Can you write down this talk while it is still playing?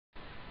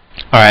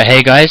Alright,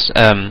 hey guys,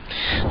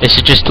 this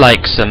is just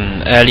like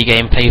some early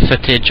gameplay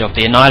footage of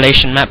the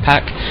Annihilation map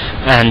pack,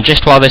 and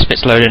just while this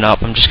bit's loading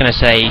up, I'm just going to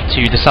say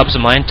to the subs of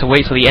mine to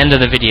wait till the end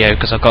of the video,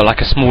 because I've got like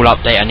a small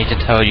update I need to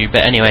tell you.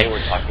 But anyway,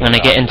 I'm going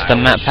to get into the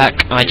map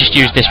pack. I just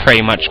use this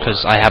pretty much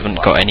because I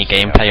haven't got any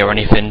gameplay or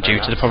anything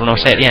due to the problem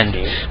I'll say at the end.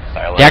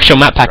 The actual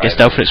map pack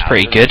itself looks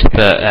pretty good,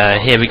 but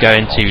here we go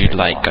into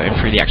like going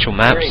through the actual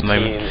maps at the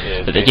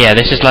moment. But yeah,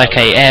 this is like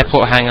a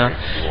airport hangar,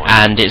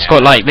 and it's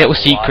got like little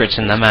secrets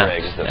in the map.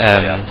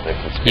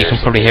 You can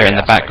probably hear it in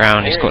the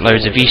background. It's got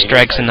loads of Easter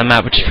eggs in the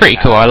map, which is pretty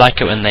cool. I like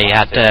it when they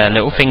add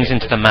little things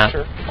into the map.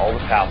 All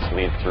the paths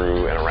lead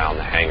through and around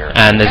the hangar.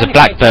 And there's a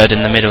blackbird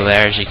in the middle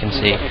there, as you can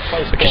see,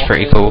 which is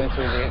pretty cool.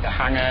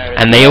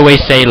 And they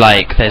always say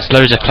like there's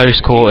loads of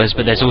close quarters,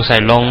 but there's also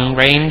long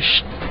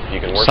range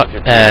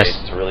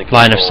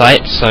line of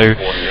sight, so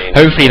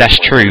hopefully that's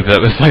true, but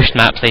with most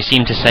maps they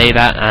seem to say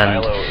that,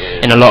 and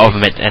in a lot of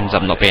them it ends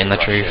up not being the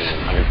truth.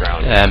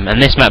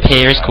 And this map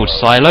here is called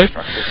Silo.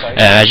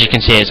 As you can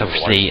see, it's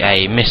obviously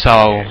a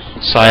missile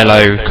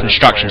silo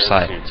construction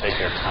site,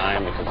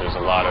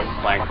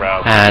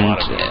 and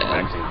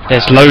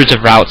there's loads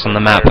of routes on the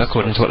map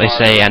according to what they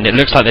say, and it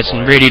looks like there's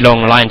some really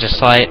long lines of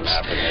sights,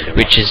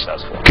 which is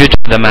good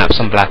for the maps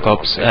on Black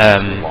Ops.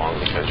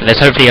 But there's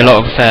hopefully a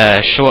lot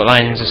of short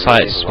lines of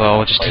sights as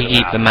well, just to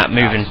keep the map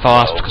moving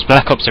fast, because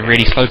Black Ops is a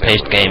really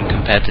slow-paced game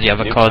compared to the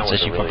other CODs,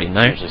 as you probably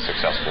know.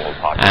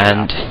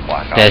 And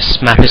this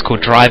map is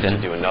called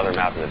Driving,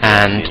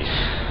 and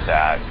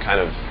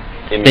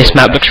this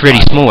map looks really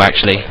small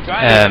actually.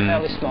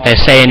 They're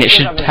saying it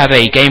should have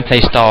a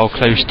gameplay style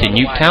close to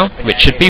Nuketown, which should be